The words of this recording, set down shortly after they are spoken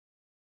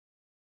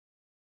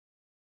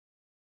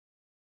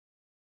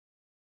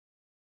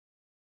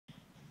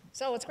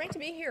So it's great to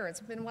be here.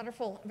 It's been a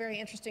wonderful, very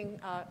interesting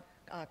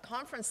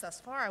conference thus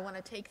far. I want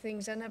to take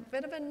things in a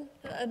bit of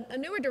a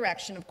newer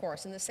direction, of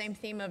course, in the same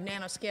theme of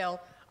nanoscale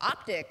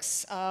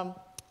optics. I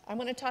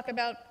want to talk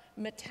about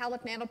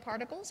metallic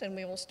nanoparticles, and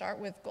we will start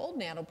with gold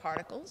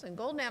nanoparticles. And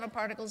gold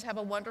nanoparticles have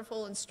a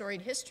wonderful and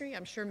storied history.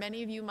 I'm sure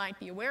many of you might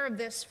be aware of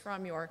this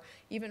from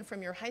even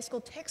from your high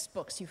school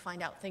textbooks. You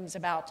find out things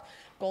about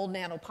gold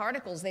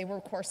nanoparticles. They were,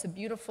 of course, the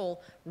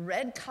beautiful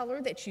red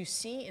color that you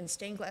see in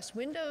stained glass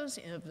windows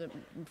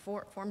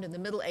formed in the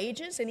Middle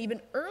Ages, and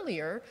even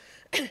earlier.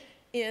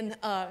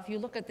 If you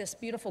look at this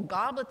beautiful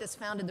goblet that's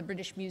found in the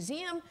British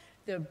Museum,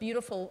 the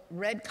beautiful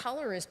red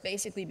color is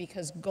basically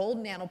because gold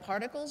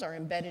nanoparticles are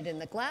embedded in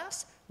the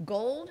glass.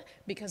 Gold,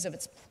 because of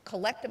its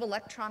collective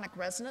electronic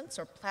resonance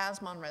or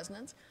plasmon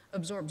resonance,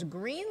 absorbs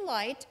green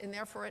light, and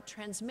therefore it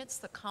transmits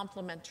the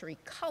complementary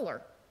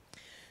color.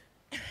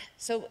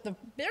 So the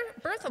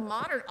birth of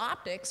modern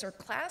optics, or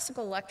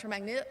classical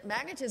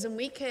electromagnetism,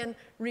 we can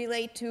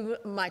relate to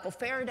Michael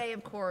Faraday,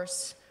 of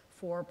course,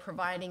 for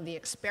providing the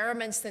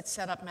experiments that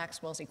set up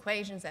Maxwell's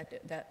equations,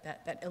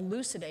 that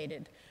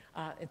elucidated,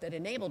 that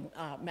enabled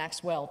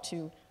Maxwell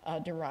to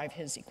derive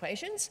his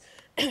equations.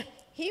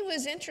 He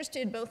was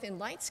interested both in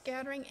light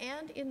scattering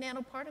and in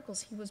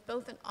nanoparticles. He was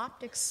both an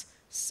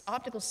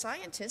optical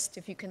scientist,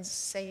 if you can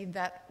say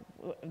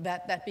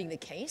that being the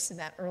case in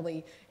that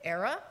early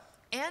era,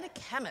 and a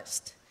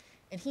chemist.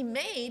 And he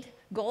made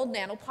gold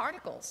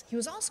nanoparticles. He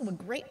was also a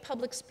great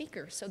public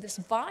speaker. So this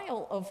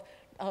vial of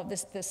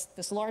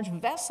this large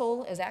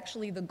vessel is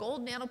actually the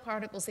gold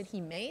nanoparticles that he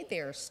made. They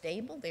are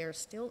stable. They are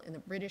still in the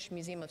British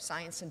Museum of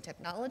Science and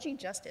Technology,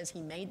 just as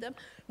he made them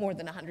more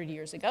than 100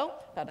 years ago,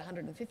 about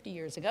 150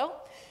 years ago.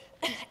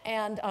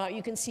 And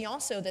you can see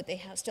also that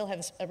they still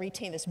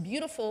retain this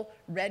beautiful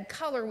red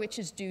color, which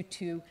is due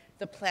to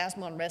the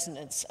plasmon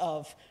resonance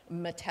of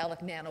metallic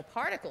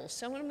nanoparticles.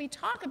 So when we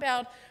talk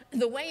about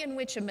the way in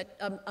which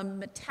a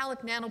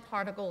metallic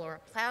nanoparticle or a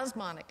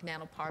plasmonic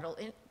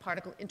nanoparticle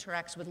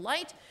interacts with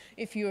light,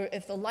 if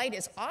the light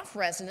is off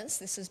resonance,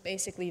 this is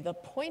basically the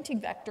Poynting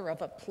vector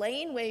of a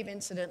plane wave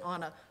incident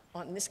on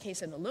in this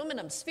case, an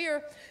aluminum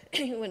sphere.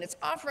 When it's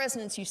off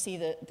resonance, you see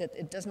that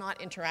it does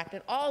not interact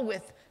at all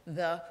with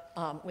the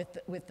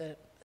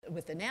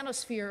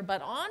nanosphere,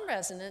 but on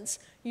resonance,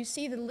 you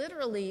see that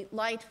literally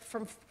light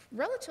from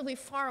relatively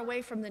far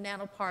away from the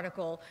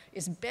nanoparticle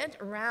is bent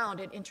around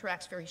and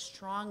interacts very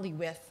strongly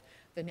with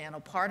the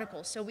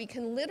nanoparticle. So we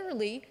can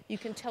literally, you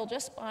can tell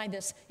just by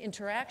this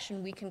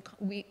interaction,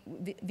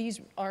 these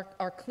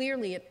are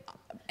clearly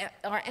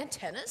our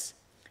antennas.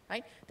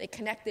 Right? They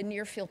connect the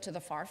near field to the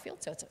far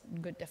field, so it's a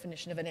good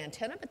definition of an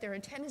antenna, but they're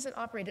antennas that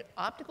operate at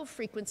optical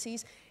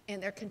frequencies, and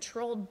they're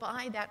controlled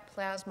by that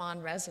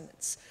plasmon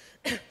resonance.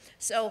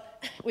 So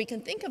we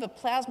can think of a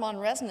plasmon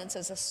resonance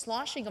as a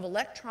sloshing of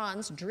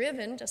electrons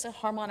driven, just a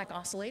harmonic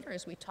oscillator,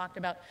 as we talked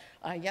about,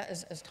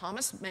 as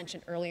Thomas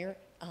mentioned earlier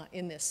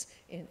in this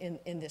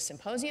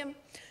symposium.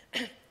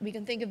 We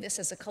can think of this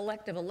as a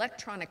collective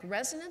electronic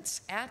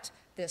resonance at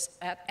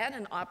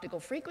an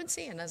optical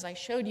frequency, and as I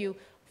showed you,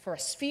 for a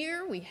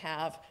sphere, we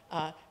have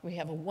a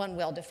one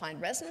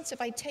well-defined resonance. If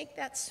I take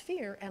that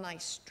sphere and I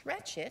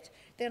stretch it,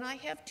 then I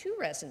have two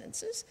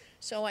resonances.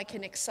 So I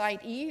can excite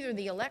either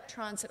the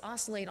electrons that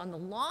oscillate on the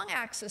long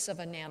axis of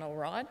a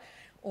nanorod,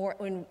 or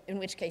in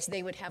which case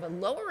they would have a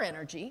lower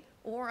energy,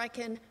 or I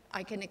can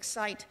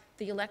excite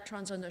the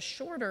electrons on the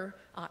shorter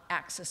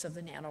axis of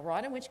the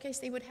nanorod, in which case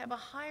they would have a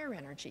higher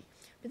energy.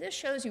 But this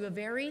shows you a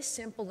very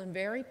simple and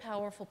very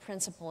powerful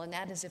principle, and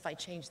that is if I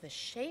change the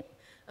shape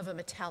of a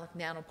metallic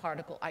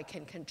nanoparticle, I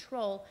can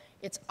control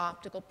its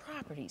optical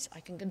properties. I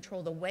can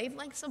control the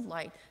wavelengths of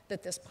light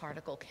that this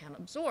particle can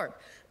absorb.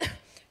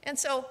 And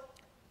so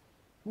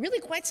really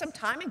quite some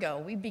time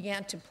ago, we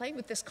began to play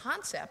with this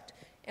concept,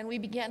 and we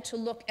began to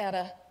look at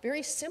a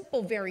very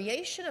simple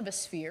variation of a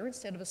sphere.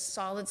 Instead of a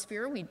solid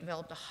sphere, we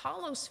developed a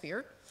hollow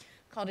sphere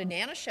called a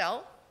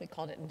nanoshell. We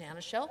called it a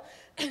nanoshell.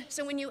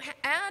 So when you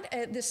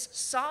add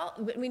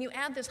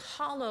this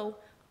hollow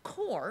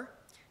core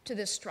to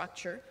this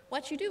structure,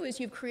 what you do is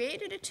you've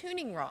created a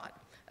tuning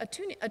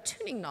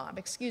knob,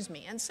 excuse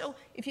me. And so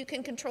if you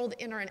can control the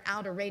inner and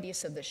outer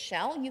radius of the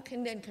shell, you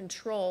can then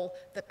control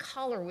the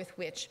color with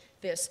which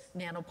this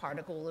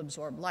nanoparticle will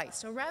absorb light.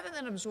 So rather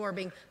than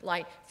absorbing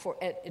light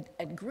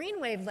at green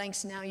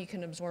wavelengths, now you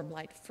can absorb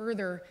light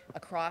further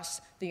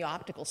across the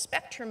optical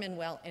spectrum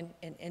and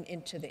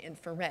into the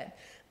infrared.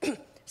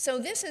 So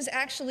this is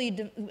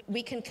actually,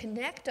 we can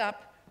connect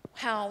up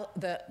how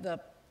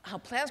how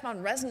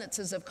plasmon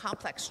resonances of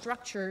complex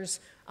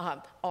structures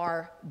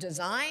are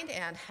designed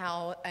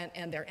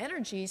and their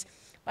energies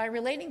by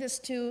relating this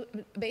to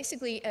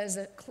basically as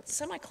a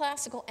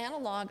semi-classical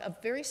analog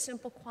of very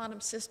simple quantum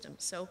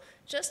systems. So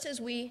just as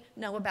we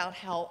know about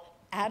how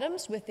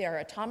atoms with their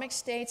atomic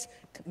states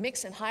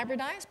mix and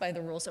hybridize by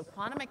the rules of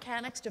quantum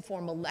mechanics to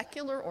form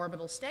molecular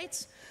orbital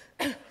states.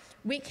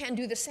 We can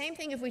do the same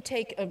thing if we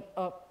take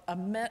a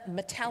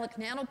metallic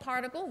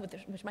nanoparticle,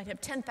 which might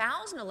have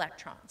 10,000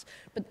 electrons.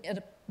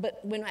 But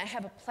when I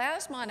have a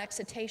plasmon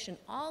excitation,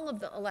 all of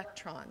the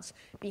electrons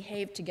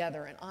behave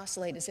together and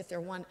oscillate as if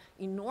they're one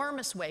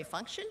enormous wave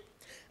function.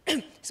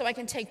 So I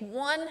can take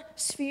one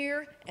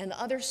sphere and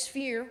the other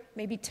sphere,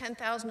 maybe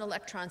 10,000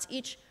 electrons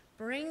each,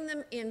 bring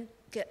them in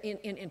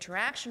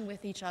interaction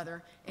with each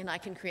other, and I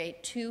can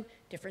create two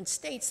different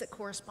states that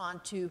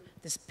correspond to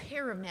this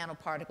pair of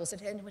nanoparticles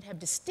that would have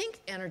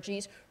distinct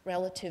energies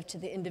relative to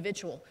the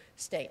individual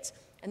states.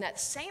 And that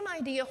same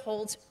idea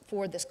holds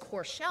for this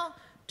core shell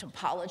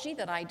topology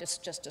that I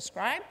just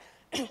described.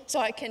 So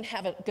I can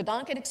have a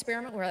Gedanken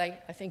experiment where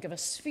I think of a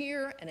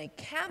sphere and a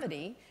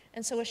cavity,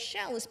 and so a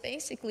shell is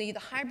basically the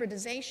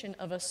hybridization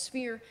of a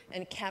sphere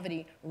and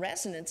cavity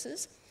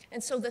resonances.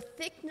 And so the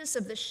thickness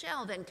of the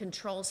shell then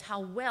controls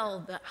how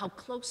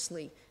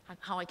closely,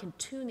 how I can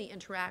tune the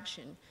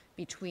interaction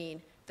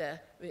between the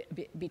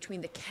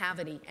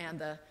cavity and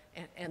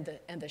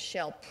the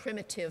shell,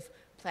 primitive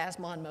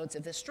plasmon modes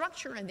of the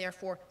structure. And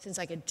therefore, since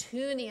I can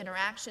tune the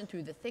interaction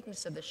through the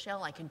thickness of the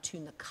shell, I can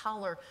tune the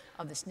color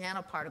of this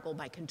nanoparticle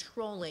by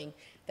controlling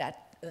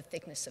the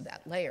thickness of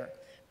that layer.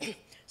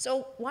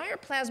 So why are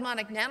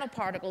plasmonic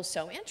nanoparticles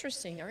so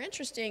interesting? They're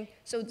interesting,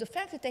 so the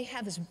fact that they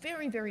have this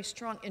very, very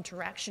strong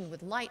interaction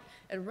with light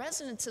at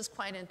resonance is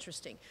quite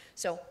interesting.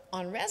 So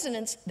on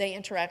resonance, they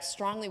interact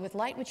strongly with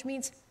light, which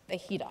means they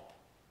heat up.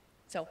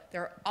 So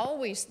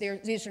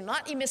these are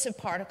not emissive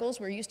particles.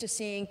 We're used to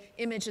seeing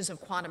images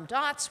of quantum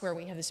dots where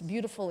we have this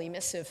beautiful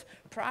emissive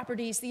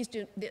properties.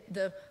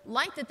 The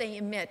light that they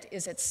emit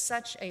is at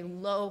such a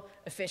low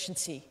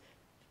efficiency,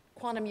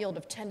 quantum yield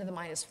of 10 to the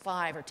minus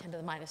 5 or 10 to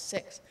the minus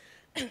 6,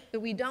 that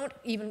we don't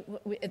even,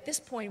 at this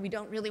point, we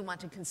don't really want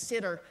to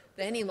consider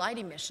any light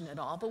emission at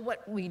all. But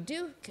what we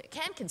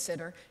can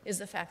consider is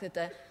the fact that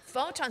the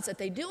photons that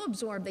they do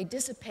absorb, they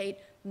dissipate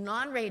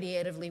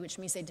non-radiatively, which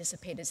means they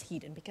dissipate as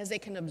heat. And because they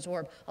can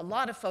absorb a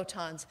lot of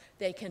photons,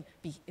 they can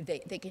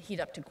heat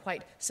up to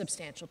quite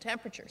substantial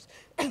temperatures.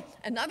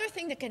 Another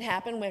thing that can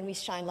happen when we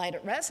shine light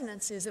at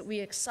resonance is that we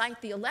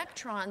excite the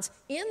electrons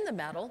in the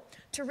metal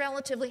to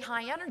relatively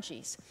high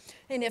energies.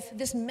 And if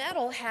this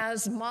metal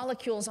has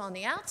molecules on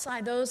the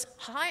outside, those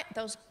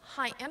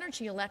high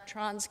energy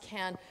electrons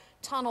can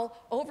tunnel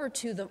over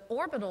to the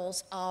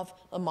orbitals of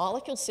a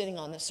molecule sitting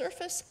on the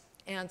surface.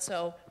 And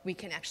so we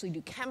can actually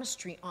do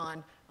chemistry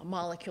on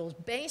molecules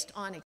based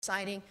on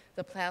exciting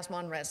the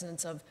plasmon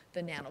resonance of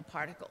the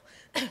nanoparticle.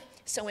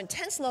 So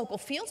intense local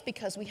fields,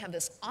 because we have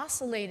this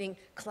oscillating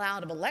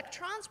cloud of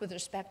electrons with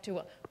respect to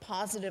a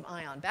positive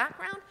ion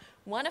background.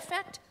 One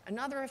effect,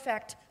 another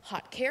effect,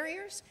 hot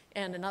carriers,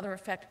 and another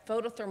effect,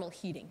 photothermal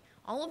heating.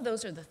 All of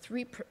those are the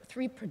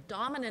three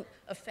predominant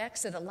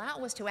effects that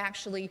allow us to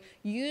actually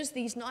use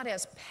these not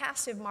as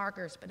passive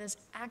markers, but as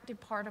active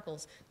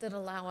particles that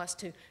allow us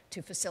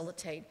to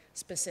facilitate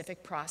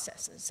specific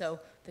processes. So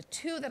the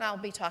two that I'll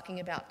be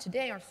talking about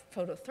today are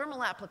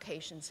photothermal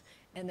applications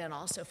and then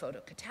also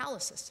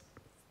photocatalysis.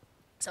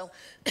 So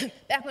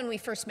back when we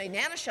first made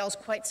nanoshells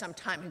quite some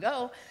time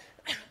ago,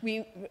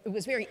 it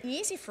was very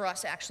easy for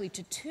us actually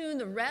to tune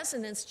the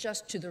resonance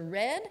just to the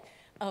red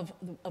of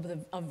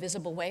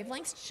visible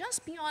wavelengths,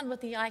 just beyond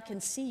what the eye can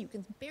see. You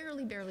can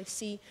barely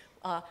see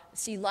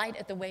light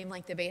at the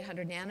wavelength of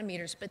 800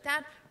 nanometers, but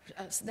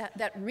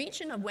that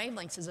region of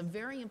wavelengths is a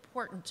very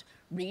important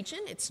region.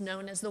 It's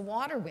known as the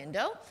water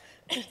window.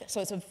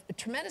 So it's of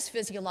tremendous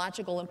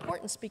physiological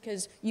importance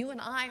because you and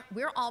I,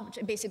 we're all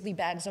basically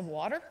bags of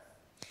water.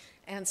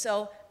 And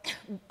so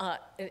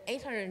at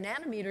 800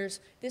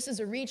 nanometers, this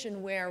is a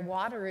region where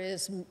water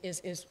is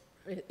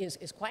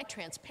quite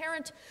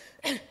transparent.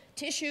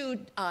 Tissue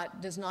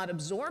does not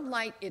absorb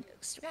light. It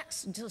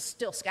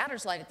still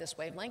scatters light at this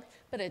wavelength,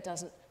 but it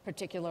doesn't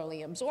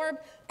particularly absorb.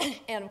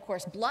 And of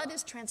course, blood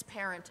is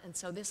transparent, and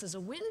so this is a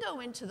window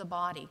into the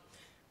body.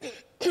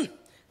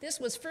 This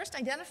was first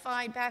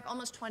identified back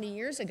almost 20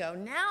 years ago.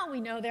 Now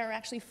we know there are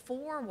actually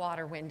 4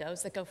 water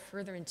windows that go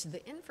further into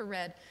the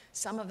infrared.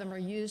 Some of them are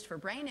used for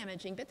brain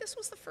imaging, but this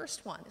was the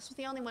first one. This was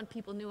the only one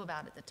people knew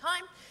about at the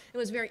time. It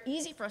was very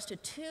easy for us to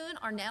tune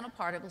our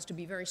nanoparticles to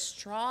be very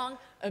strong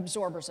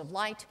absorbers of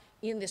light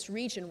in this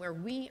region where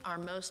we are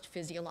most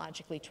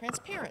physiologically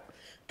transparent.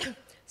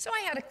 So I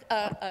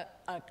had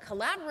a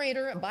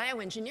collaborator, a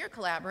bioengineer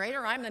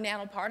collaborator. I'm the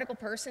nanoparticle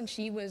person.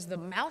 She was the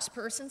mouse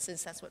person,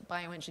 since that's what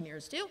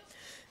bioengineers do.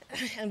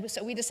 And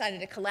so we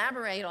decided to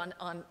collaborate on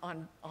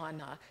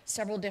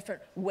several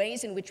different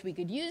ways in which we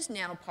could use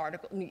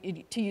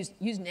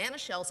use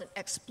nanoshells and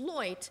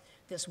exploit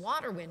this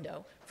water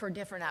window for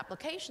different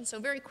applications. So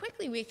very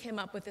quickly we came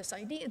up with this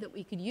idea that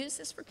we could use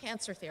this for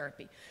cancer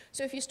therapy.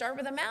 So if you start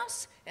with a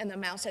mouse, and the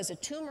mouse has a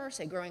tumor,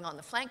 say growing on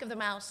the flank of the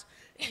mouse,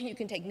 you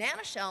can take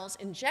nanoshells,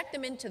 inject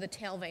them into the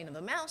tail vein of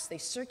the mouse, they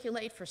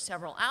circulate for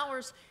several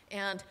hours,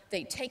 and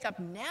they take up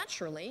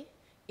naturally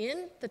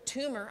in the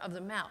tumor of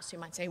the mouse. You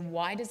might say,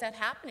 why does that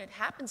happen? It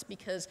happens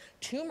because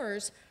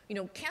tumors,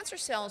 cancer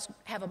cells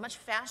have a much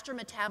faster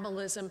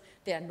metabolism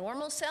than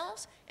normal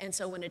cells, and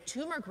so when a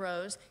tumor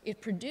grows,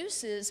 it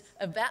produces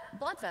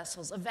blood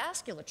vessels, a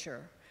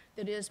vasculature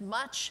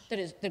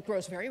that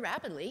grows very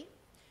rapidly,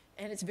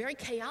 and it's very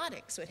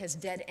chaotic. So it has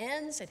dead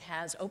ends, it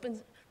has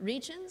open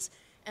regions,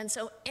 and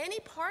so any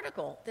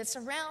particle that's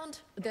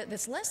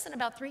that's less than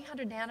about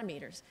 300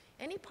 nanometers,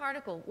 any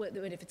particle,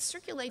 if it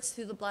circulates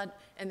through the blood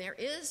and there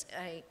is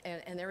a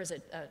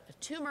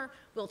tumor,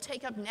 will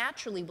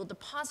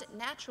deposit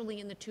naturally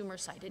in the tumor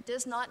site. It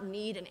does not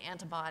need an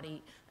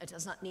antibody. It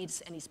does not need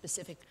any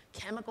specific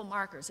chemical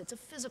markers. It's a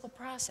physical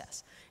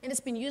process. And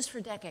it's been used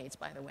for decades,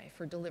 by the way,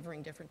 for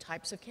delivering different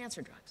types of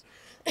cancer drugs.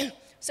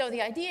 So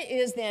the idea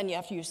is then you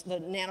have to use the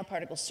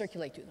nanoparticles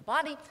circulate through the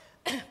body.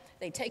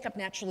 They take up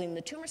naturally in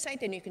the tumor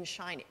site, then you can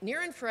shine it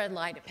near infrared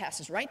light. It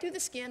passes right through the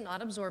skin,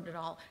 not absorbed at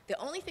all. The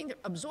only thing that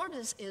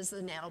absorbs is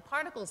the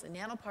nanoparticles. The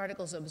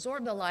nanoparticles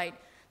absorb the light,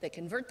 they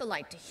convert the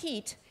light to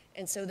heat,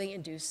 and so they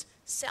induce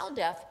cell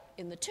death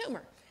in the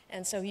tumor.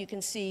 And so you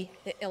can see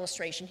the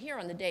illustration here.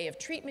 On the day of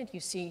treatment,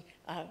 you see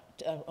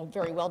a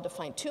very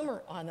well-defined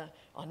tumor on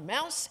a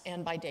mouse,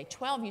 and by day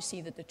 12, you see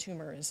that the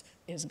tumor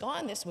is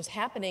gone. This was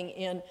happening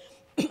in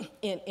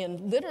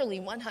literally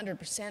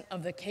 100%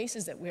 of the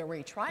cases where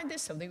we tried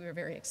this, so they were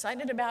very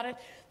excited about it.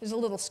 There's a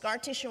little scar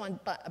tissue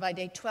by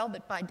day 12,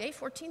 but by day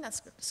 14, that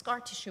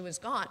scar tissue is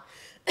gone.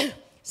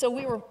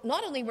 So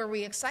not only were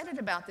we excited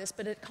about this,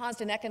 but it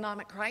caused an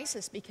economic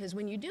crisis, because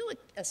when you do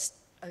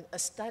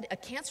a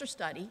cancer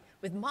study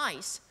with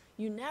mice,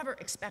 you never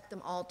expect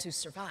them all to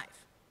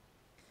survive.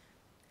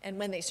 And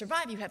when they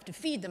survive, you have to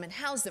feed them and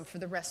house them for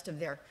the rest of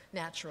their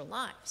natural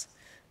lives.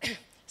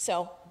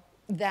 So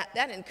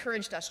that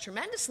encouraged us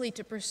tremendously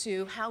to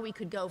pursue how we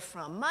could go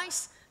from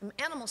mice,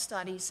 animal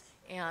studies,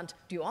 and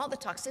do all the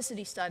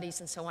toxicity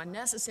studies and so on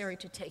necessary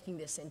to taking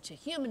this into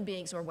human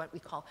beings, or what we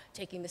call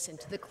taking this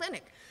into the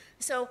clinic.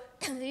 So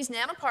these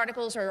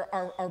nanoparticles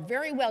are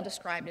very well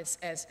described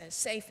as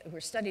safe. We're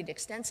studied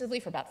extensively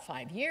for about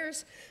 5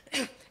 years.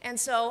 And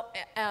so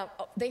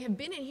they have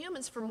been in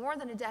humans for more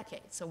than a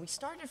decade. So we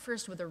started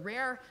first with a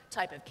rare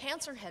type of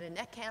cancer, head and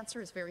neck cancer.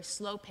 It's very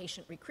slow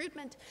patient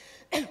recruitment.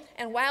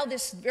 And while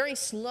this very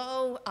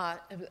slow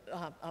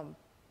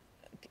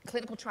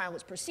clinical trial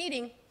was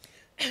proceeding,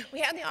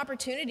 we had the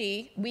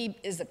opportunity,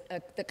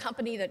 the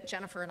company that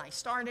Jennifer and I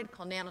started,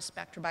 called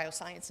Nanoscale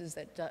Biosciences,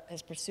 that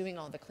is pursuing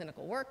all the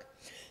clinical work.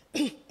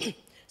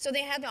 So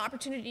they had the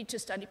opportunity to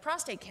study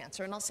prostate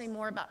cancer, and I'll say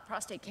more about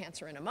prostate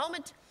cancer in a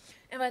moment.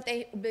 But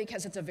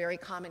because it's a very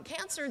common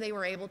cancer, they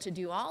were able to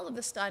do all of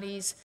the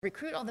studies,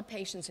 recruit all the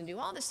patients, and do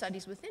all the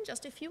studies within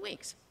just a few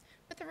weeks.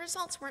 But the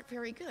results weren't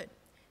very good.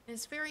 And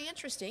it's very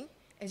interesting,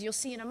 as you'll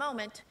see in a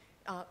moment.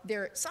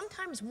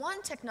 Sometimes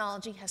one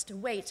technology has to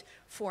wait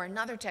for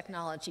another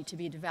technology to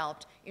be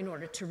developed in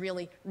order to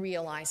really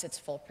realize its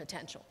full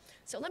potential.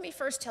 So let me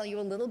first tell you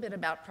a little bit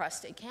about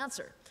prostate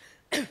cancer.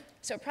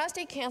 So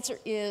prostate cancer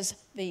is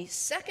the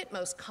second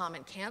most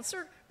common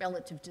cancer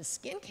relative to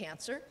skin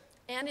cancer,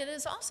 and it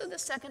is also the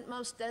second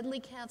most deadly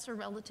cancer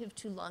relative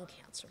to lung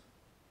cancer.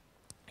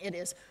 It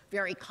is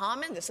very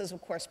common. This is,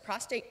 of course,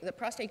 the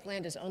prostate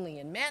gland is only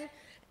in men.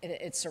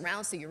 It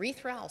surrounds the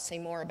urethra. I'll say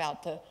more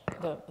about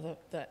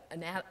the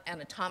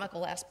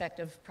anatomical aspect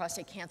of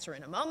prostate cancer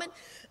in a moment.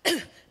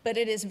 But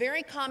it is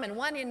very common.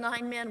 1 in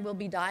 9 men will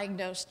be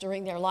diagnosed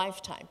during their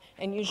lifetime.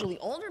 And usually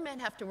older men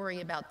have to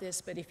worry about this,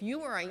 but if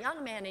you are a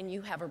young man and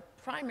you have a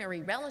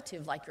primary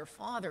relative like your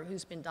father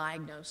who's been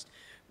diagnosed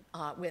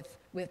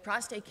with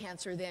prostate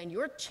cancer, then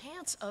your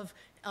chance of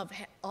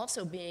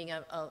also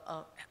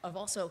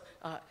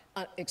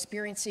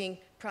experiencing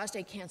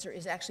prostate cancer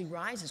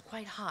rises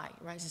quite high,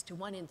 rises to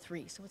 1 in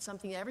 3. So it's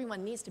something that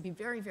everyone needs to be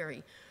very,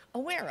 very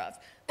aware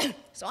of.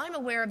 So I'm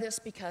aware of this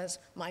because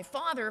my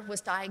father was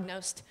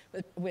diagnosed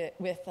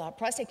with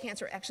prostate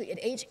cancer actually at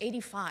age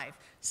 85.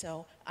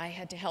 So I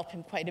had to help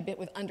him quite a bit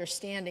with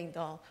understanding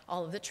all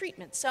of the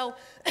treatment. So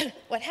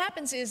what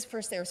happens is,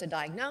 first there's a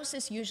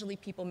diagnosis. Usually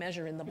people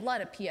measure in the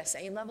blood a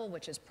PSA level,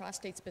 which is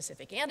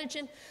prostate-specific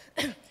antigen.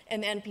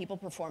 And then people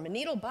perform a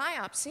needle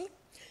biopsy.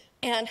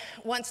 And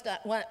once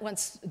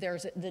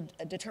there's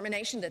a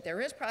determination that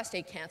there is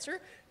prostate cancer,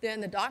 then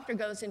the doctor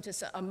goes into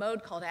a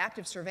mode called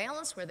active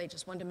surveillance, where they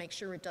just want to make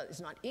sure it is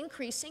not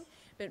increasing.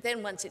 But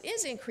then once it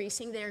is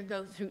increasing, they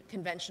go through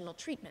conventional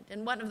treatment.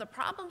 And one of the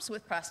problems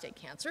with prostate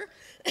cancer,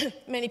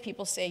 many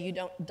people say you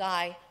don't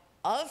die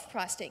of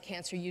prostate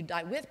cancer, you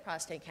die with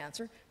prostate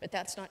cancer, but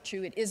that's not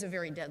true. It is a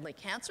very deadly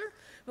cancer.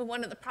 But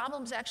one of the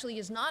problems actually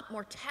is not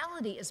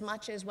mortality as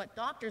much as what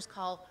doctors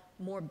call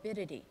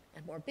morbidity.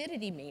 And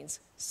morbidity means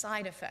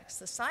side effects.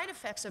 The side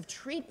effects of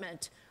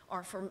treatment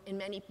are, in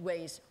many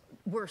ways,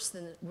 worse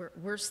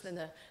than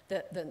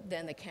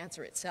the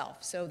cancer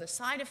itself. So the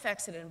side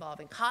effects that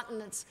involve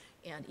incontinence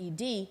and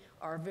ED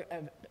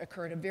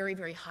occur at a very,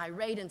 very high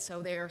rate, and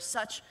so they are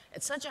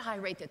at such a high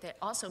rate that they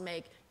also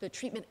make the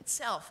treatment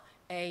itself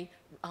a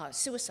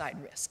suicide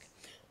risk.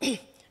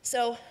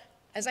 So,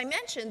 as I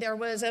mentioned, there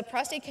was a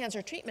prostate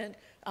cancer treatment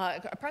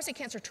a prostate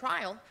cancer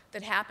trial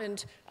that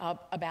happened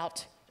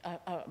about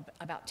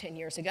 10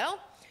 years ago.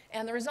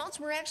 And the results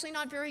were actually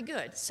not very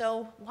good.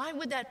 So why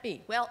would that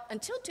be? Well,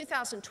 until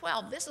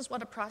 2012, this is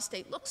what a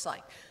prostate looks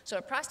like. So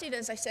a prostate,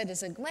 as I said,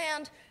 is a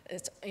gland.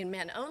 It's in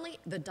men only.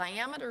 The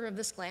diameter of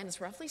this gland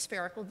is roughly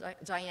spherical. The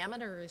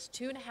diameter is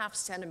 2.5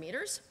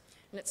 centimeters,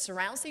 and it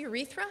surrounds the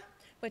urethra.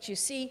 What you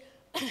see,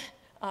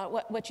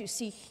 what you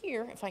see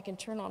here, if I can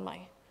turn on my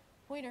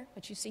pointer,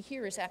 what you see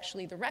here is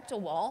actually the rectal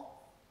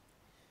wall,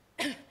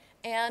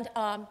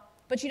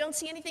 but you don't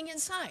see anything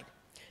inside.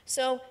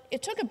 So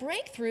it took a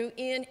breakthrough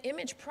in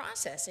image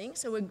processing.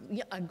 So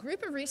a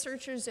group of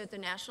researchers at the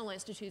National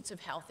Institutes of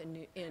Health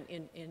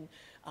in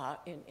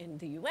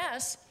the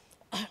US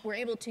were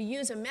able to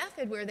use a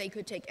method where they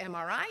could take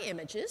MRI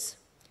images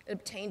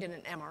obtained in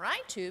an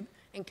MRI tube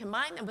and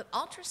combine them with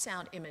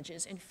ultrasound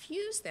images and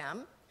fuse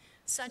them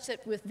such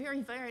that with very,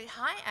 very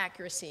high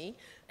accuracy,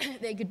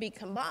 they could be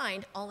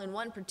combined all in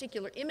one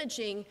particular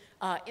imaging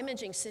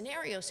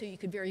scenario, so you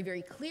could very,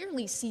 very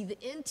clearly see the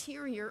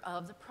interior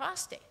of the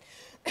prostate.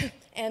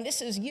 And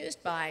this is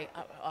used by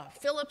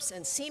Philips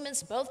and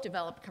Siemens, both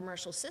developed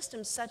commercial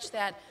systems such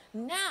that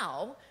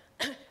now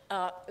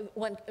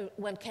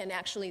one can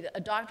actually, a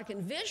doctor can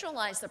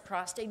visualize the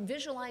prostate,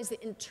 visualize the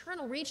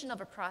internal region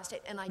of a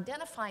prostate, and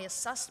identify a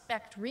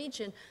suspect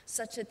region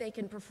such that they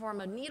can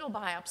perform a needle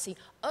biopsy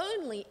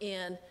only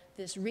in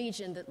this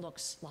region that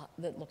looks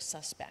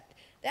suspect.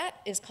 That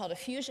is called a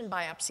fusion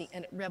biopsy,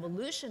 and it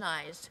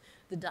revolutionized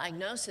the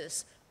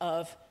diagnosis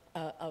of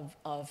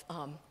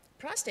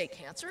prostate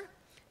cancer.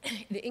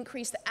 It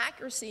increased the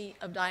accuracy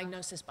of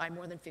diagnosis by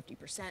more than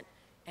 50%.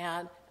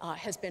 And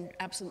has been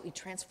absolutely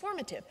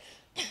transformative.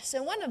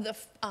 So one of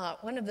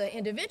the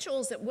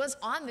individuals that was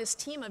on this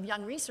team of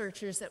young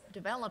researchers that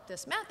developed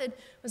this method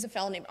was a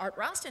fellow named Art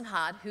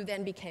Rostenhad, who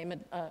then became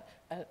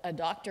a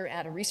doctor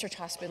at a research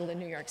hospital in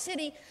New York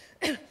City.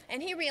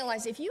 And he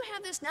realized, if you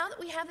have this, now that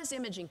we have this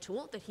imaging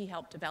tool that he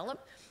helped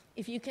develop,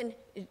 if you can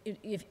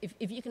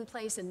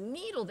place a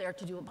needle there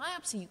to do a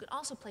biopsy, you could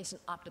also place an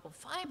optical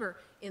fiber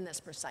in this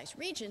precise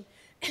region.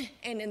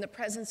 And in the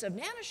presence of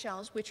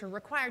nanoshells, which are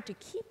required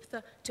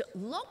to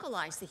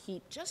localize the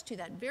heat just to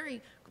that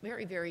very,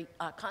 very, very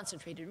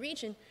concentrated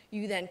region,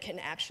 you then can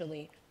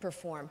actually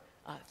perform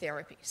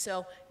therapy.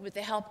 So with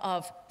the help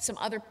of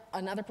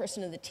another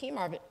person in the team,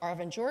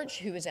 Arvin George,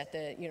 who is at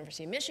the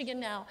University of Michigan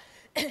now,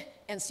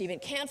 and Stephen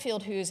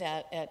Canfield, who's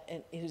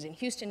in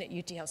Houston at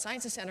UT Health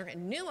Sciences Center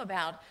and knew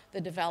about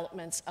the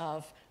developments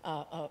of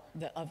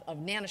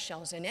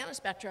nanoshells and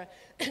nanospectra,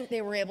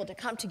 they were able to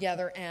come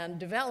together and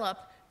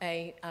develop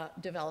a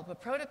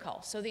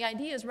protocol. So the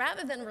idea is,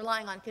 rather than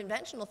relying on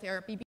conventional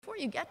therapy, before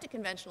you get to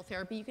conventional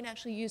therapy, you can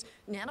actually use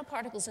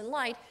nanoparticles and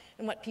light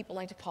in what people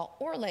like to call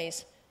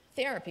Orlais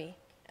therapy,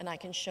 and I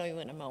can show you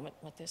in a moment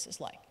what this is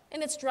like.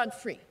 And it's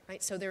drug-free,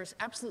 right? So this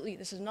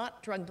is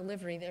not drug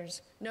delivery.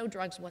 There's no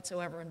drugs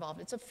whatsoever involved.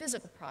 It's a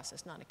physical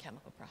process, not a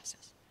chemical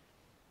process.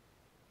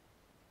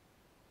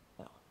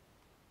 So,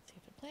 see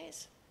if it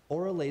plays.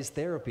 Orlais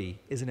therapy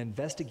is an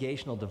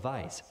investigational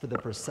device for the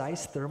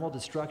precise thermal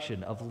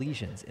destruction of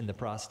lesions in the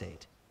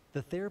prostate.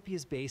 The therapy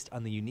is based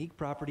on the unique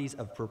properties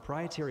of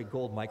proprietary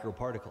gold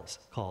microparticles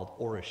called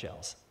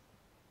oroshells.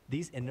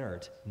 These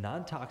inert,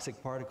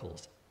 non-toxic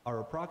particles are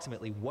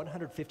approximately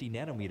 150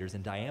 nanometers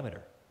in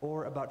diameter,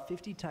 or about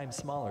 50 times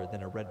smaller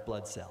than a red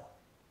blood cell.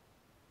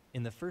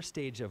 In the first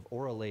stage of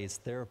Orlais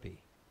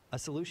therapy, a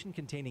solution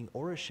containing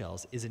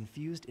oroshells is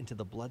infused into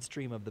the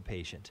bloodstream of the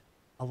patient,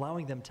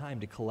 allowing them time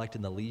to collect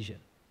in the lesion.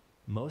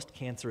 Most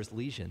cancerous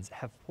lesions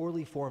have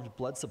poorly formed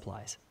blood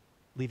supplies,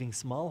 leaving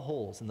small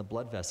holes in the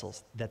blood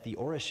vessels that the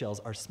oroshells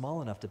are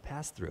small enough to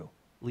pass through,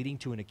 leading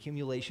to an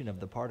accumulation of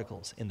the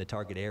particles in the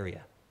target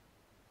area.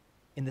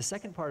 In the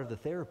second part of the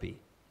therapy,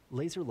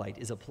 laser light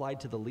is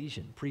applied to the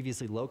lesion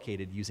previously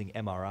located using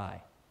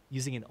MRI.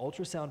 Using an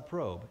ultrasound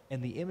probe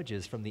and the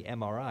images from the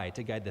MRI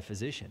to guide the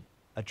physician,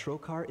 a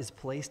trocar is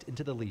placed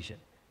into the lesion,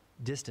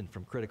 distant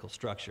from critical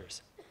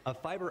structures. A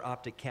fiber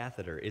optic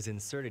catheter is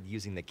inserted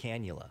using the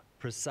cannula,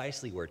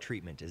 precisely where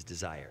treatment is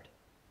desired.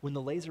 When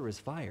the laser is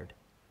fired,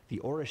 the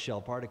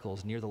oroshell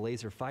particles near the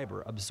laser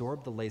fiber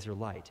absorb the laser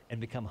light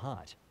and become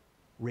hot,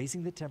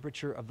 raising the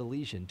temperature of the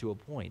lesion to a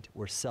point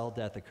where cell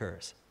death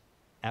occurs.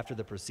 After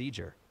the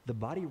procedure, the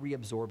body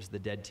reabsorbs the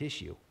dead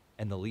tissue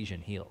and the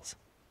lesion heals.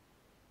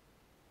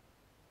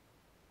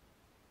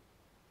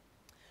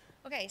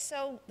 Okay,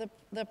 so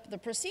the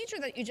procedure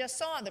that you just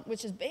saw,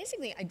 which is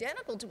basically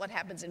identical to what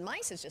happens in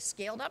mice, is just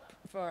scaled up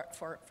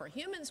for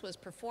humans, was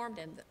performed,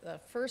 and the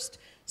first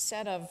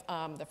set of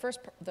the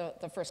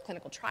first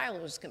clinical trial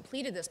was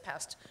completed this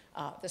past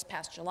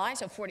July.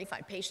 So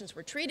 45 patients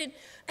were treated.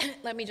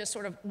 Let me just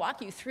sort of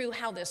walk you through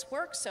how this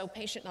works. So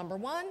patient number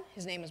 1,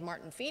 his name is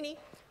Martin Feeney.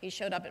 He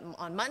showed up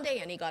on Monday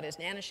and he got his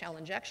nanoshell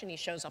injection. He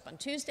shows up on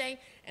Tuesday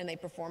and they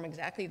perform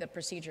exactly the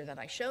procedure that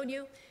I showed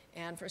you.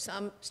 And for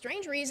some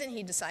strange reason,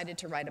 he decided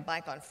to ride a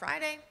bike on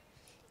Friday.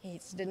 He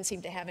didn't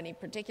seem to have any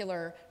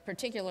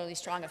particularly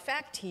strong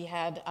effect. He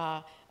had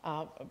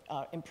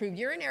improved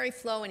urinary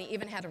flow, and he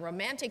even had a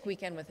romantic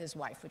weekend with his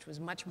wife, which was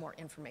much more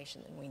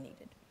information than we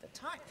needed at the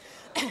time.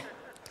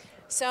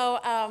 So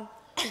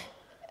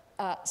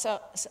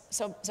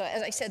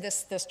as I said,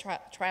 this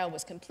trial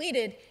was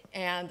completed,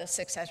 and the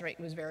success rate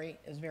was very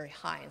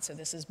high, and so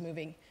this is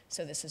moving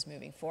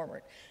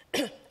forward.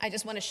 I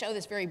just want to show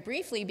this very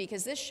briefly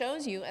because this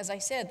shows you, as I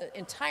said, the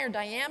entire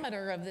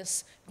diameter of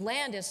this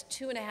gland is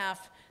 2.5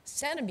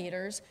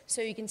 centimeters.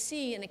 So you can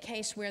see in a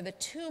case where the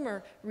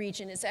tumor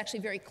region is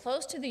actually very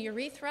close to the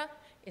urethra,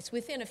 it's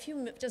within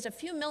just a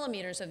few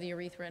millimeters of the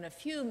urethra and a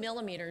few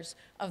millimeters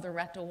of the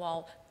rectal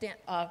wall,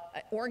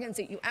 organs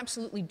that you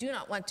absolutely do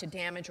not want to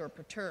damage or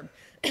perturb.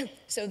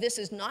 So this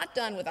is not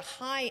done with a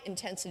high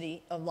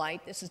intensity of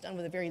light. This is done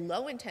with a very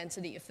low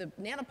intensity. If the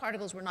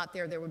nanoparticles were not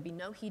there, there would be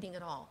no heating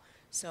at all.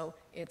 So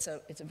it's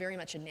very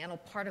much a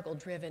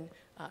nanoparticle-driven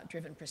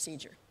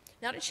procedure.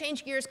 Now to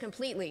change gears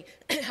completely,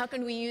 how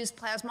can we use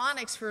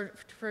plasmonics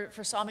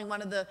for solving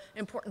one of the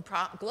important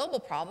global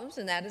problems,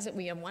 and that is that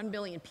we have 1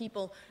 billion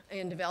people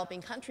in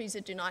developing countries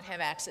that do not have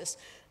access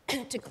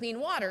to clean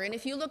water. And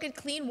if you look at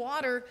clean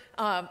water,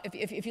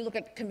 if you look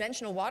at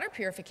conventional water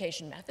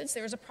purification methods,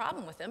 there's a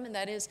problem with them, and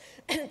that is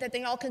that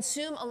they all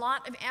consume a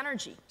lot of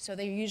energy. So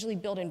they're usually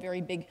built in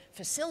very big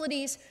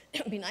facilities.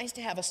 It would be nice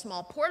to have a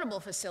small portable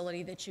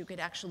facility that you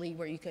could actually,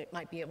 where you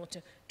might be able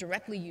to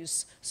directly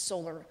use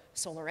solar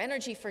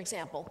energy, for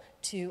example,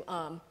 to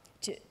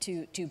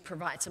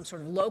provide some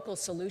sort of local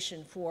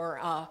solution for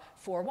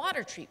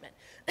water treatment.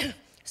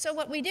 So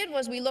what we did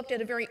was we looked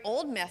at a very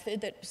old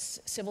method that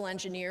civil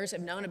engineers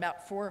have known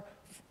about for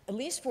at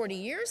least 40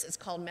 years. It's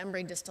called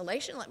membrane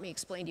distillation. Let me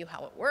explain to you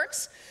how it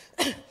works.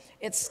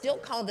 It's still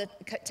called the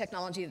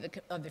technology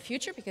of the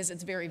future because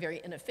it's very, very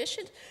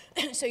inefficient.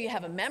 So you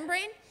have a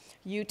membrane.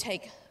 You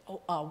take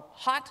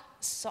hot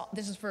salt.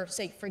 This is for,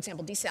 say, for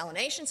example,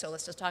 desalination. So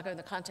let's just talk in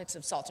the context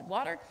of salted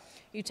water.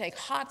 You take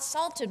hot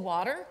salted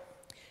water,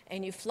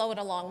 and you flow it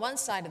along one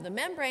side of the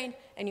membrane,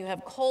 and you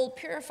have cold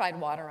purified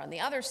water on the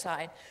other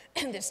side.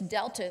 And this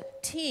delta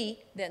T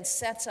then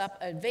sets up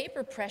a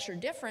vapor pressure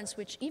difference,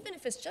 which even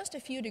if it's just a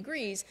few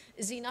degrees,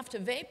 is enough to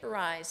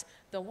vaporize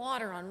the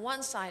water on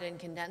one side and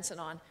condense it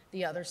on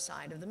the other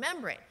side of the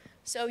membrane.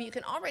 So you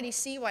can already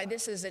see why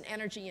this is an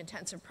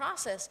energy-intensive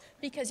process,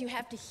 because you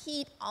have to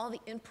heat all the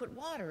input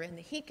water, and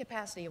the heat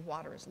capacity of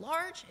water is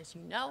large, as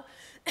you know.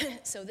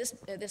 So this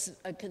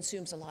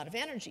consumes a lot of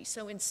energy.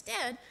 So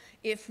instead,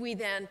 if we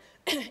then,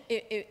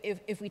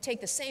 if we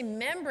take the same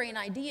membrane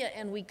idea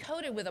and we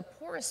coat it with a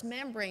porous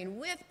membrane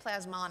with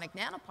plasmonic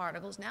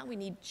nanoparticles, now we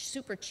need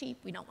super cheap.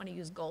 We don't want to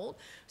use gold.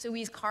 So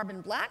we use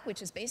carbon black,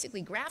 which is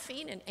basically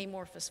graphene in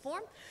amorphous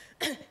form.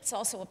 It's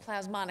also a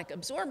plasmonic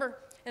absorber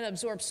and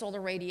absorbs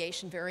solar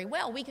radiation very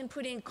well. We can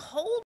put in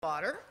cold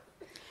water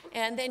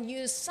and then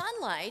use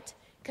sunlight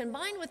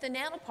combined with the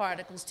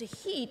nanoparticles to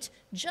heat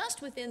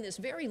just within this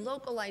very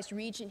localized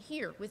region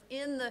here,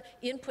 within the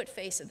input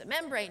face of the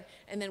membrane,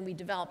 and then we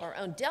develop our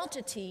own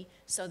delta T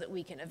so that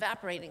we can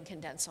evaporate and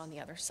condense on the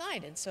other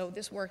side. And so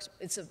this works,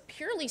 it's a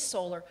purely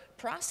solar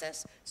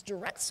process, it's a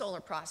direct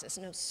solar process,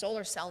 no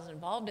solar cells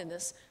involved in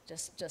this,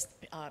 just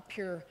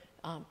pure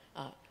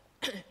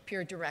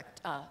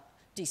direct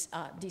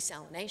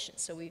desalination.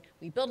 So we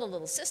built a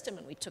little system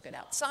and we took it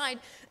outside,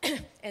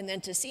 and then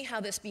to see how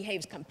this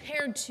behaves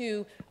compared,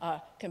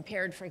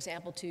 for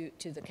example, to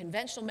the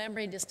conventional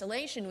membrane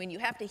distillation, when you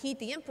have to heat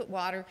the input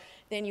water,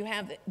 then you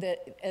have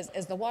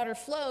as the water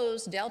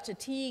flows, delta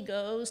T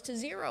goes to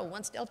 0.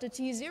 Once delta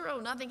T is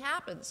 0, nothing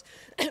happens.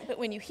 But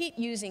when you heat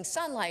using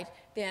sunlight,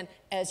 then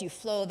as you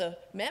flow the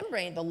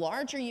membrane, the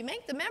larger you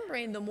make the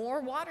membrane, the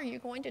more water you're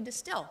going to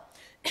distill.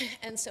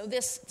 And so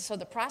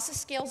the process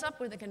scales up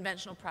where the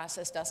conventional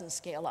process doesn't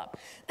scale up.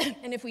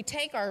 And if we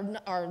take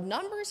our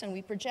numbers and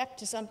we project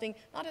to something,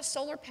 not a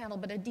solar panel,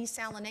 but a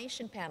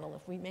desalination panel,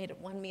 if we made it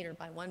 1 meter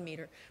by 1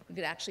 meter, we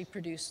could actually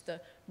produce the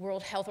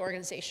World Health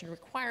Organization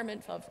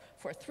requirement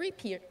for three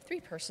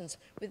persons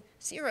with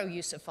 0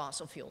 use of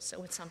fossil fuels.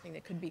 So it's something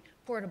that could be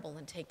portable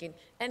and taken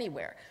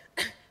anywhere.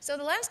 So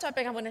the last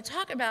topic I want to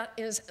talk about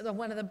is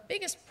one of the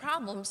biggest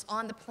problems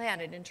on the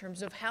planet in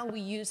terms of how we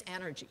use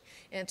energy.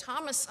 And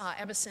Thomas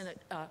Edison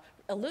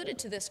alluded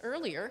to this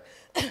earlier,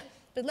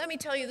 but let me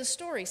tell you the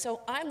story.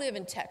 So I live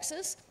in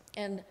Texas,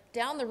 and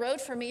down the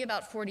road from me,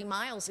 about 40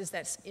 miles, is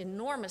that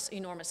enormous,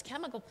 enormous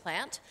chemical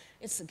plant.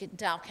 It's the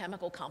Dow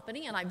Chemical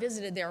Company, and I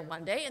visited there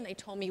one day, and they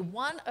told me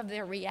one of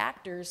their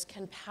reactors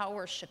can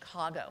power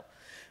Chicago.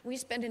 We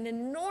spend an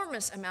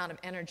enormous amount of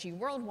energy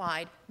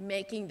worldwide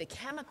making the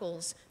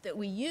chemicals that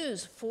we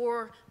use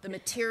for the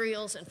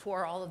materials and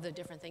for all of the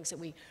different things that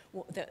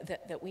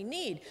we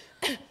need.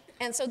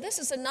 And so this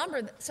is a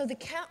number,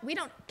 we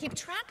don't keep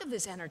track of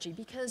this energy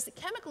because the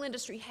chemical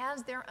industry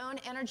has their own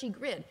energy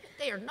grid.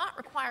 They are not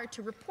required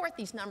to report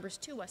these numbers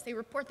to us. They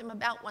report them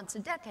about once a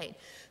decade.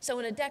 So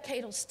in a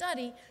decadal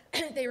study,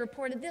 they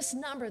reported this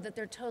number, that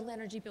their total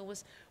energy bill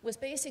was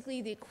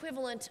basically the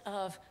equivalent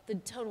of the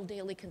total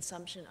daily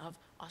consumption of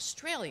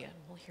Australia.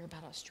 We'll hear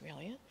about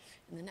Australia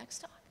in the next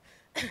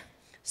talk.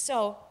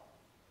 So,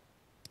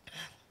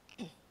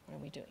 what are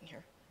we doing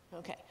here?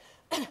 Okay.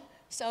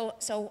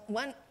 So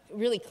one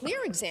really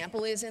clear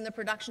example is in the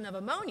production of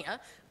ammonia.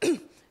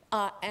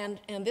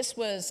 And this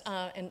was,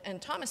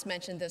 and Thomas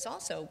mentioned this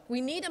also.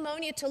 We need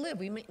ammonia to live.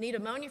 We need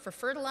ammonia for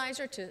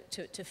fertilizer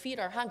to feed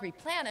our hungry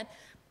planet,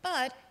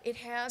 but it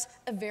has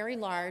a very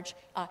large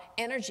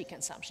energy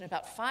consumption.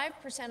 About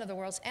 5% of the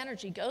world's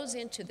energy goes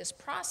into this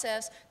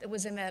process that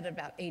was invented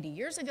about 80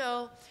 years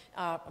ago,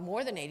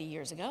 more than 80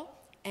 years ago,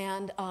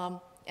 and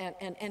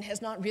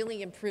has not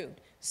really improved.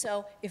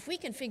 So if we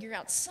can figure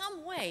out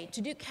some way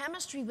to do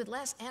chemistry with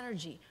less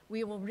energy,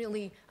 we will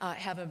really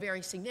have a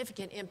very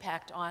significant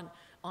impact on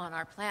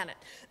our planet.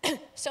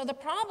 So the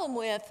problem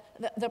with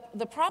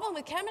the problem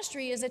with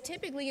chemistry is that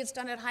typically it's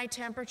done at high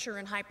temperature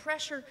and high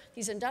pressure,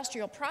 these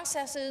industrial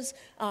processes,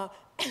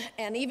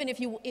 and even if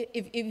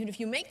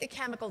you make the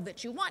chemical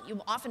that you want,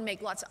 you often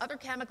make lots of other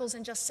chemicals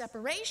and just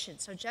separation.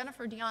 So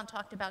Jennifer Dion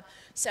talked about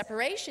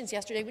separations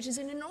yesterday, which is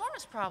an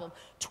enormous problem.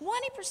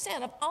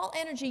 20% of all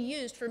energy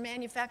used for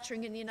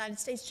manufacturing in the United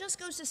States just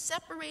goes to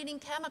separating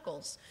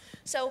chemicals.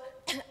 So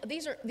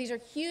these are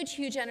huge,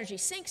 huge energy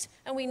sinks,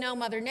 and we know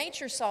Mother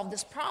Nature solved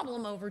this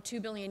problem over 2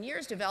 billion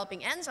years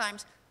developing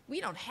enzymes. We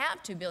don't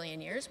have 2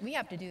 billion years. We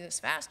have to do this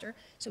faster,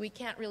 so we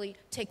can't really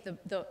take the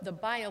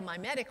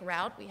biomimetic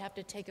route. We have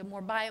to take a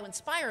more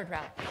bio-inspired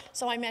route.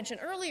 So I mentioned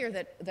earlier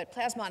that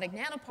plasmonic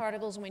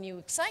nanoparticles, when you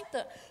excite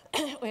the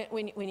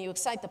when you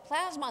excite the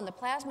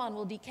plasmon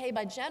will decay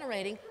by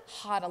generating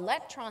hot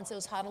electrons.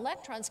 Those hot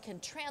electrons can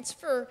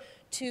transfer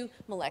to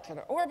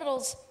molecular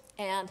orbitals,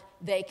 and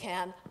they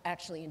can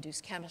actually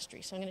induce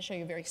chemistry. So I'm going to show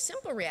you a very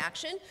simple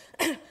reaction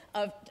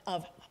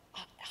of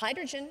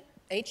hydrogen,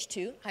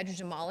 H2,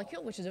 hydrogen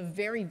molecule, which is a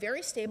very,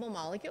 very stable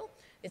molecule.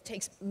 It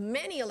takes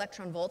many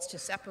electron volts to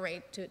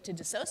separate, to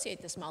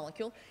dissociate this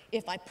molecule.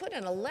 If I put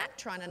an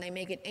electron and I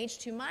make it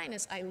H2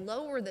 minus, I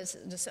lower this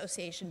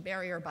dissociation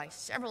barrier by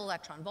several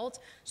electron volts,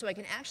 so I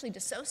can actually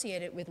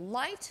dissociate it with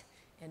light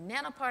and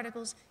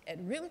nanoparticles at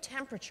room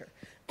temperature.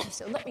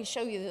 So let me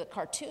show you the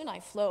cartoon. I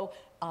flow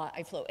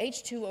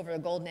H2 over a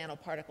gold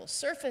nanoparticle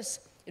surface.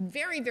 It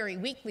very, very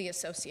weakly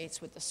associates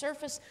with the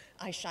surface.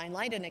 I shine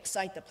light and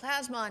excite the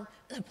plasmon.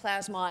 The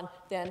plasmon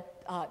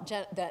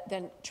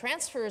then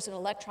transfers an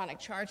electronic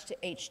charge to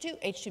H2.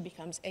 H2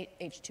 becomes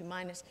H2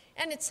 minus,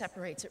 and it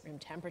separates at room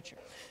temperature.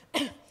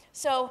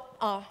 So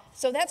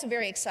that's a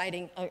very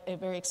exciting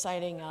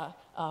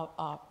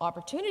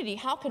opportunity.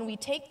 How can we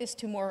take this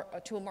to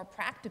a more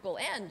practical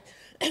end?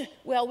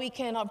 Well, we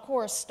can, of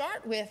course,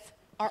 start with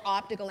our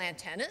optical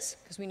antennas,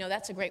 because we know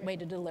that's a great way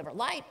to deliver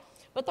light.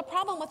 But the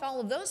problem with all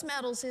of those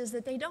metals is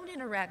that they don't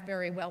interact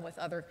very well with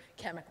other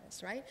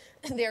chemicals, right?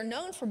 They're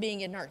known for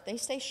being inert. They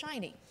stay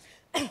shiny.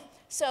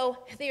 So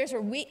there's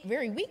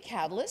very weak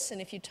catalysts,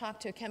 and if you talk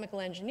to a chemical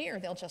engineer,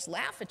 they'll just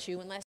laugh at you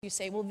unless you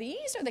say, well,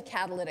 these are the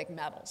catalytic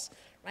metals,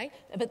 right?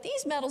 But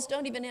these metals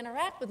don't even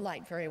interact with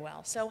light very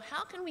well. So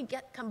how can we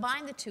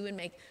combine the two and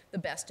make the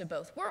best of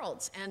both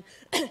worlds? And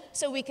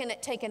so we can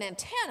take an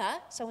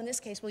antenna, so in this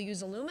case we'll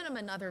use aluminum,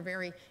 another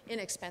very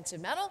inexpensive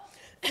metal,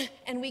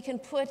 and we can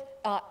put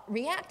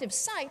reactive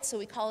sites, so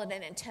we call it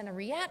an antenna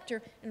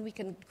reactor, and we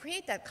can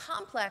create that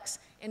complex,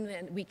 and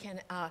then we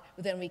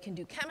can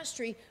do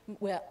chemistry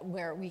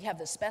where we have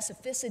the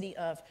specificity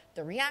of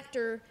the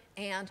reactor,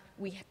 and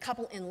we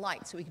couple in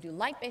light, so we can do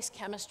light-based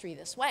chemistry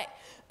this way.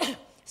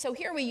 So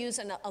here we use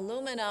an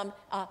aluminum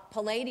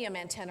palladium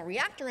antenna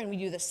reactor, and we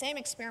do the same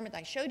experiment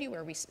I showed you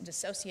where we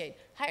dissociate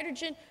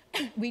hydrogen.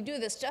 We do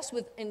this just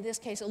with, in this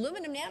case,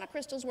 aluminum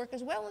nanocrystals work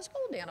as well as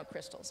gold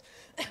nanocrystals.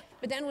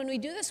 But then when we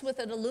do this with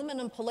an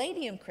aluminum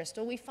palladium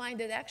crystal, we find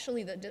that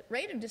actually the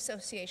rate of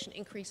dissociation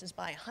increases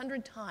by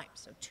 100 times,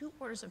 so 2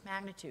 orders of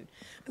magnitude,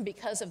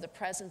 because of the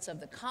presence of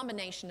the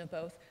combination of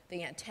both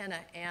the antenna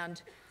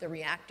and the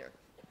reactor.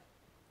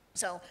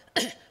 So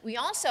we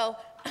also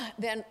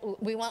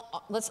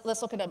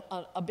let's look at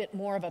a bit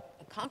more of a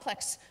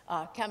complex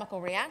chemical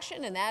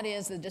reaction, and that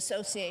is the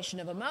dissociation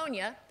of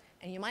ammonia.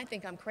 And you might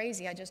think I'm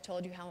crazy. I just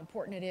told you how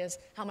important it is,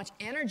 how much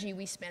energy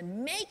we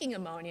spend making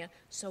ammonia.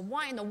 So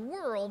why in the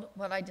world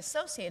would I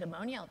dissociate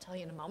ammonia? I'll tell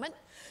you in a moment.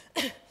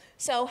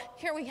 So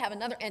here we have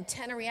another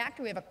antenna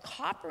reactor. We have a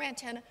copper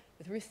antenna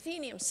with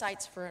ruthenium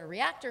sites for a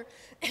reactor.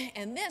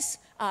 And this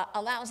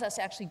allows us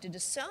actually to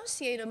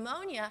dissociate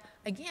ammonia,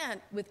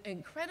 again, with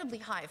incredibly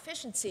high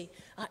efficiency,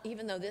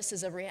 even though this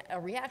is a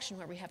reaction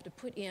where we have to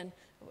put in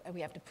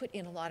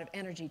a lot of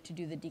energy to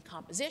do the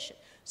decomposition.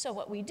 So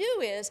what we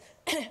do is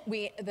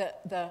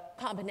the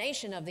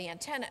combination of the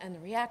antenna and the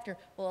reactor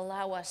will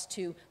allow us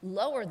to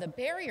lower the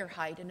barrier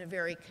height in a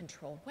very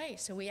controlled way.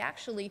 So we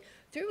actually,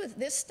 through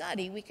this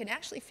study, we can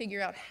actually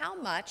figure out how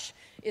much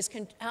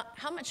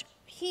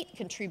heat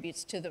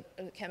contributes to the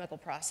chemical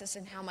process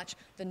and how much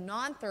the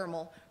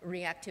non-thermal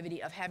reactivity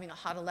of having a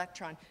hot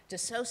electron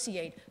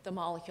dissociate the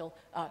molecule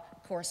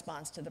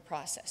corresponds to the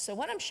process. So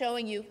what I'm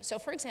showing you, so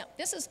for example,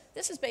 this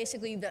is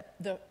basically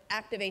the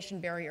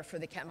activation barrier for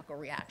the chemical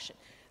reaction.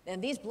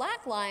 And these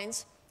black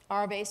lines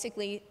are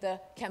basically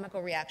the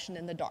chemical reaction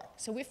in the dark.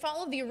 So we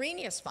follow the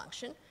Arrhenius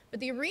function. But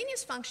the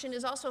Arrhenius function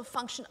is also a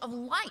function of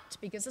light,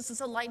 because this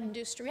is a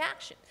light-induced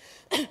reaction.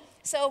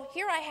 So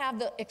here I have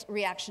the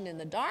reaction in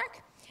the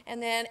dark,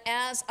 and then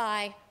as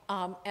I,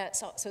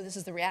 so this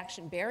is the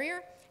reaction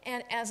barrier,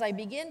 and as I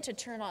begin to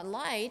turn on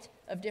light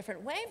of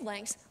different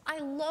wavelengths, I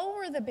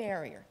lower the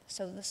barrier.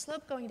 So the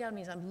slope going down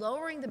means I'm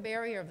lowering the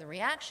barrier of the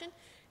reaction,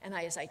 and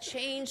as I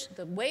change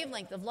the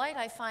wavelength of light,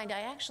 I find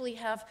I actually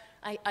have,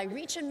 I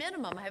reach a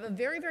minimum. I have a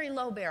very, very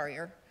low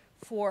barrier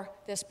for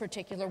this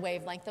particular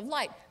wavelength of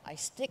light. I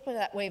stick with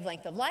that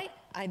wavelength of light.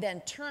 I then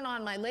turn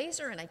on my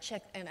laser and I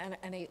check and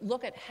I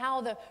look at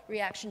how the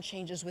reaction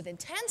changes with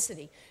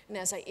intensity. And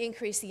as I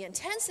increase the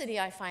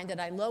intensity, I find that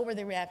I lower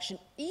the reaction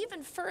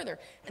even further.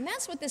 And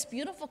that's what this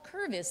beautiful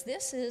curve is.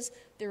 This is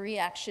the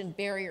reaction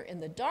barrier in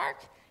the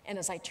dark. And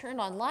as I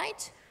turn on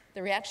light,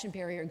 the reaction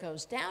barrier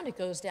goes down. It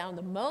goes down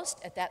the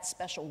most at that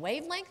special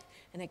wavelength,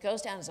 and it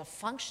goes down as a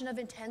function of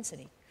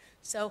intensity.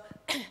 So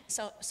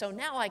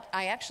now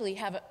I actually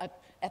have,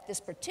 at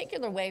this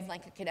particular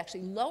wavelength, I could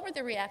actually lower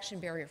the reaction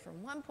barrier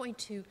from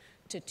 1.2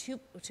 to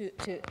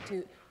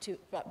 2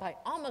 by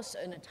almost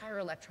an entire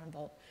electron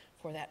volt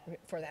for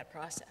that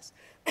process.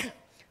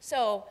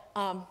 So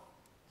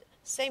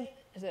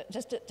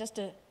just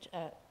to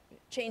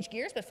change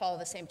gears but follow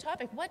the same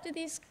topic, what do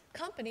these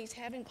companies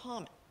have in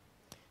common?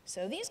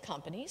 So these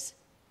companies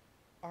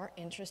are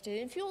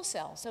interested in fuel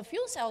cells. So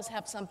fuel cells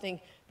have something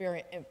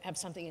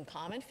in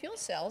common. Fuel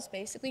cells,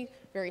 basically,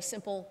 very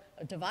simple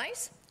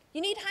device.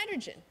 You need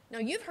hydrogen. Now,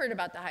 you've heard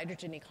about the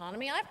hydrogen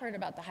economy. I've heard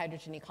about the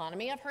hydrogen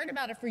economy. I've heard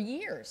about it for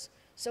years.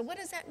 So what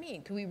does that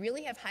mean? Can we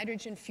really have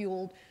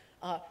hydrogen-fueled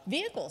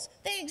vehicles?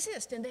 They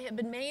exist, and they have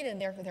been made,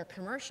 and they're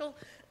commercial.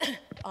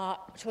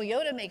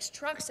 Toyota makes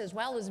trucks as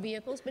well as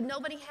vehicles, but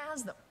nobody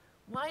has them.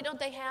 Why don't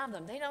they have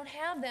them? They don't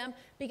have them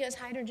because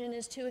hydrogen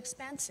is too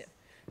expensive.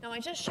 Now, I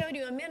just showed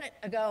you a minute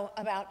ago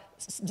about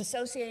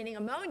dissociating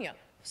ammonia.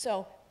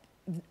 So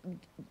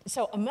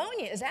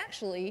ammonia is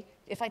actually,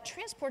 if I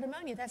transport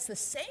ammonia, that's the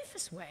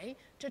safest way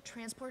to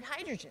transport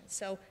hydrogen.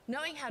 So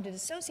knowing how to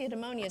dissociate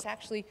ammonia is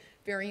actually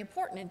very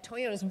important, and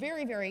Toyota is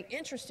very, very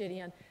interested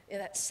in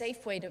that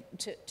safe way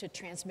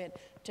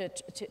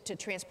to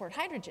transport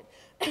hydrogen.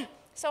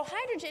 So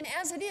hydrogen,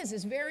 as it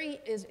is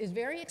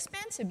very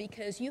expensive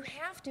because you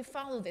have to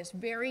follow this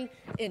very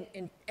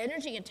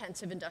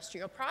energy-intensive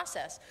industrial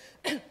process.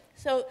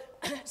 So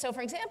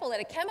for example,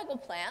 at a chemical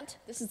plant,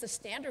 this is the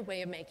standard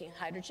way of making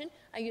hydrogen.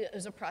 I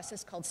use a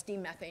process called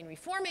steam methane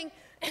reforming,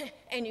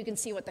 and you can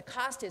see what the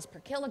cost is per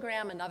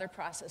kilogram. Another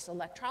process,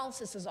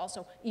 electrolysis, is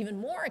also even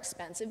more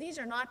expensive. These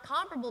are not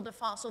comparable to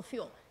fossil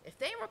fuel. If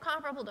they were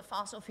comparable to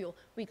fossil fuel,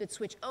 we could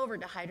switch over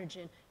to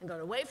hydrogen and go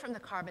away from the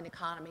carbon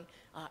economy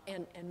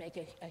and make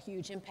a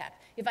huge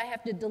impact. If I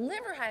have to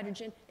deliver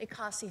hydrogen, it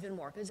costs even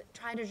more because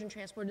hydrogen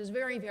transport is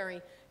very,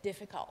 very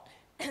difficult.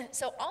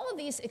 So all of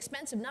these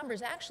expensive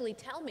numbers actually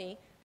tell me,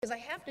 because I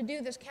have to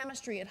do this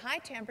chemistry at high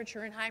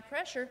temperature and high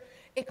pressure,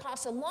 it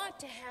costs a lot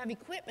to have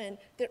equipment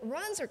that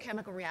runs our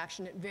chemical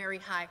reaction at very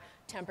high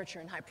temperature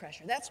and high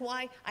pressure. That's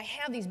why I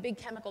have these big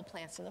chemical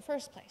plants in the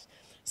first place.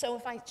 So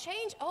if I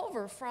change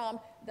over from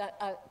the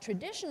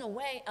traditional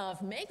way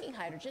of making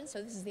hydrogen,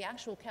 so this is the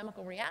actual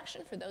chemical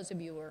reaction for those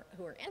of you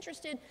who are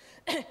interested,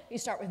 you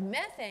start with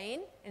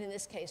methane, and in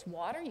this case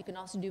water. You can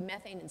also do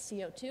methane and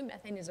CO2.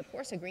 Methane is, of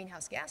course, a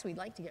greenhouse gas. We'd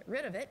like to get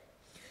rid of it.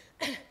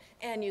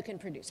 And you can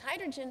produce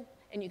hydrogen,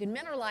 and you can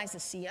mineralize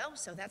the CO,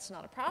 so that's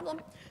not a problem.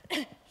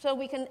 So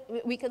we can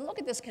look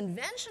at this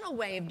conventional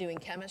way of doing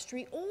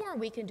chemistry, or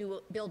we can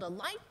build a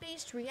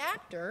light-based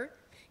reactor,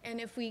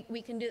 and if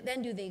we can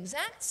then do the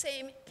exact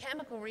same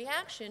chemical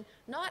reaction,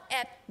 not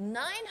at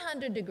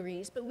 900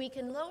 degrees, but we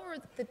can lower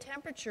the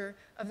temperature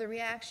of the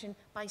reaction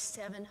by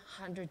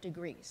 700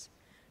 degrees.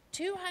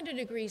 200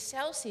 degrees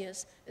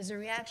Celsius is a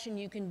reaction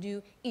you can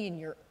do in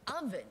your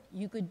oven.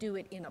 You could do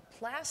it in a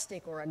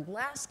plastic or a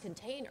glass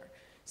container.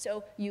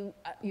 So you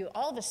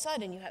all of a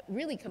sudden,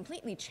 really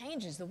completely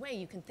changes the way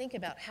you can think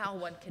about how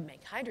one can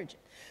make hydrogen.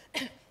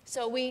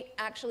 So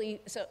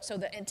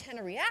the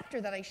antenna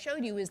reactor that I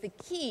showed you is the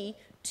key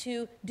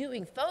to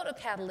doing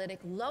photocatalytic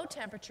low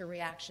temperature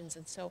reactions.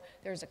 And so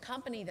there's a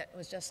company that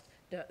was just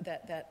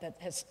that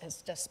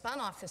has just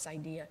spun off this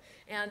idea.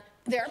 And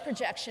their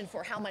projection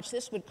for how much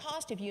this would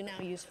cost if you now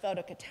use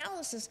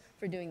photocatalysis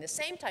for doing the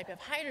same type of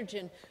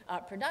hydrogen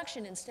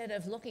production, instead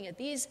of looking at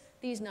these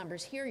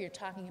numbers here, you're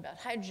talking about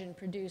hydrogen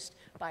produced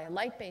by a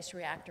light-based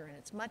reactor, and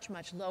it's much,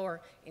 much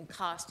lower in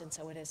cost, and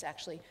so it is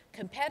actually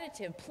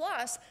competitive.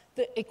 Plus,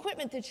 the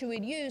equipment that you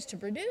would use to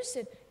produce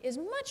it is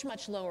much,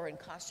 much lower in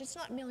cost. It's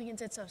not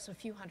millions, it's a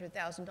few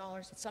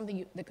 $100,000. It's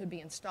something that could be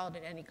installed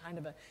at any kind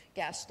of a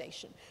gas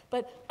station.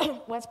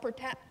 But what's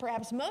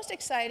perhaps most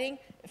exciting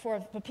for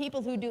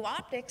people who do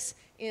optics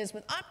is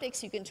with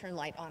optics, you can turn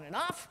light on and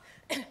off.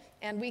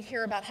 And we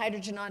hear about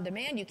hydrogen on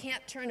demand. You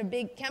can't turn a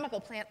big chemical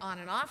plant on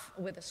and off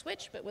with a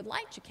switch, but with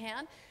light you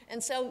can.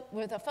 And so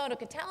with a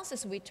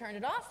photocatalysis, we turn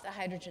it off, the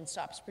hydrogen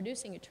stops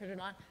producing. You turn it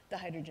on, the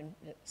hydrogen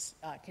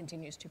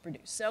continues to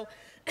produce. So,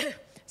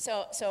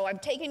 so I'm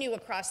taking you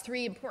across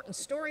 3 important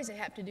stories that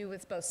have to do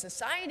with both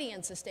society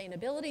and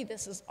sustainability.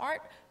 This is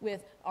Art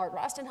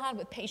Rostenhod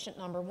with patient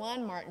number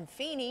 1, Martin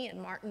Feeney, and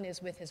Martin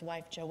is with his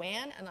wife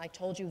Joanne, and I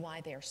told you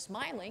why they're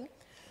smiling.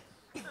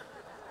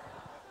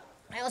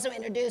 I also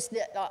introduced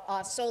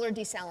the, solar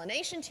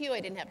desalination to you. I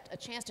didn't have a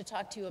chance to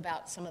talk to you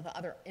about some of the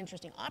other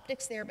interesting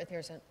optics there, but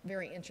there's a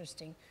very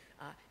interesting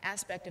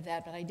aspect of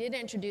that. But I did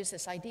introduce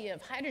this idea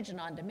of hydrogen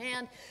on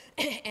demand,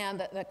 and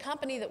the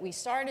company that we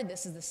started,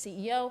 this is the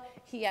CEO,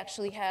 he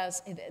actually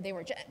has, they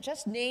were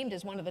just named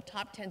as one of the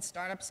top 10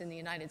 startups in the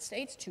United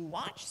States to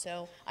watch,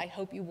 so I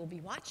hope you will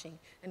be watching.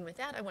 And with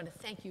that, I want to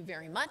thank you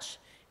very much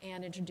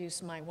and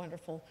introduce my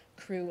wonderful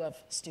crew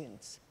of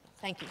students.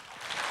 Thank you.